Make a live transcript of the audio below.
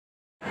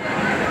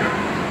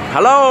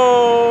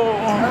Hello.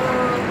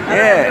 Hello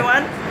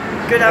everyone.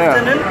 Good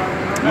afternoon.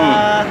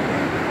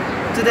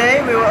 Today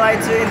we would like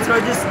to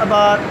introduce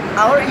about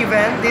our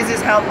event. This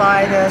is held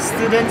by the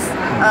students,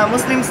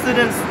 Muslim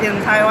students in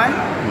Taiwan.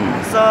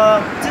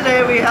 So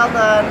today we held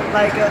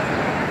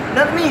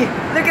not me.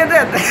 Look at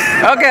that.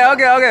 Okay.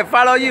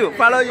 Follow you.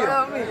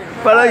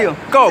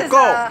 Go.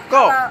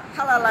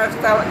 Halal Life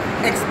Style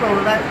Exo,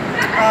 right?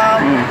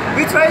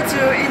 We try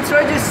to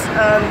introduce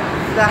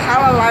the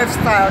halal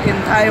lifestyle in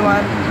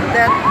Taiwan.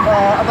 That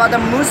about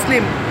the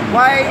Muslim.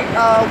 Why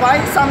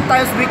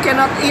sometimes we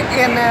cannot eat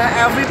in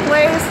every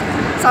place.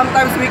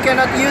 Sometimes we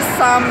cannot use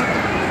some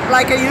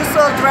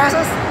usual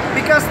dresses,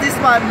 because this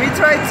one we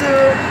try to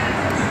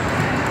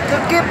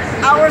keep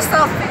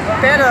ourselves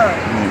better.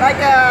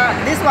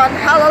 This one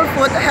halal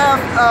food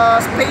have a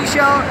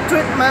special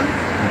treatment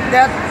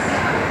that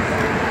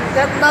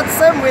not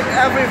same with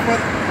every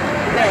food.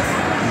 Yes,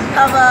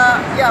 have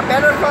a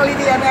better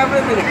quality and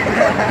everything.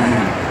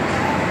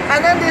 And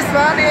then this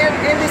one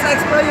in this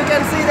expo you can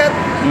see that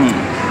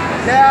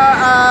there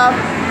are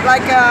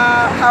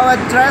our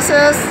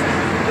dresses.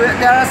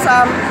 There are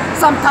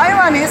some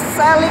Taiwanese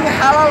selling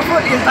halal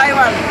food in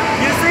Taiwan.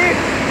 You see,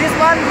 this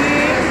one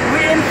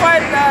we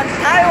invite the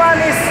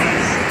Taiwanese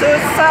to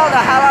sell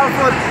the halal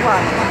food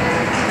one.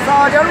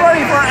 So don't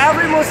worry, for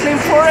every Muslim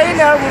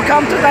foreigner who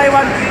come to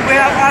Taiwan, we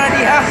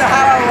already have the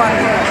halal one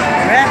here.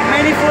 We have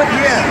many food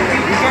here.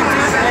 You can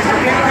choose and you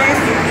can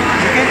taste,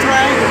 you can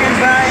try, you can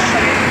buy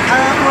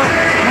halal food,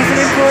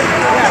 Muslim food.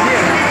 Yeah,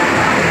 here.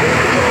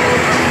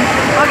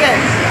 Okay,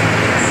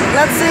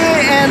 let's see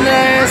in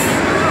this.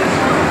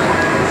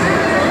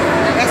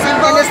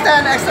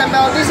 Understand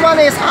example. This one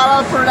is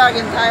halal product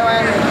in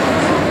Taiwan.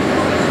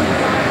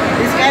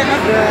 This kind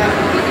of the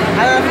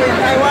halal food in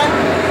Taiwan.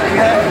 We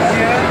have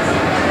here.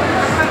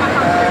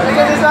 Look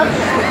at this one.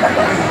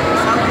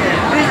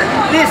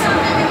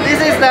 This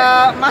is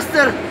the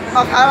master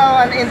of halal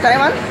one in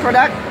Taiwan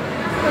product.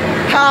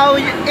 How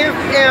if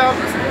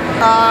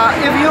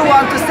you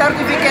want to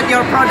certificate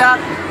your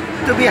product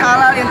to be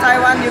halal in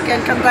Taiwan, you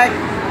can contact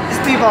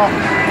these people.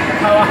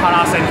 Taiwan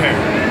Halal Center.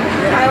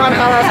 Taiwan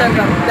Halal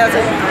Center. That's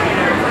it.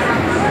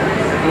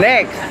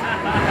 Next.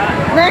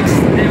 Oh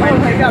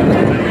my god.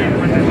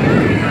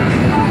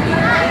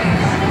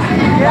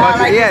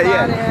 Yeah.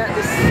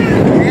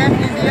 We have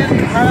Indian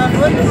halal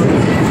food.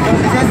 So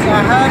this is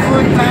a halal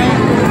food kind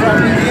from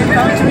Indian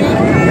country.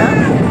 Yeah.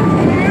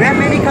 We have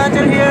many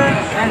culture here,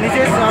 and this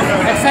is an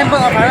example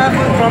of halal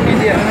food from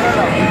India.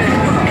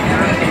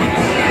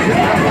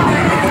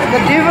 The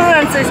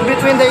differences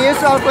between the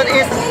usual food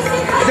is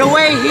the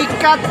way he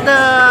cut the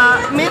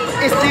meat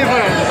is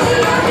different.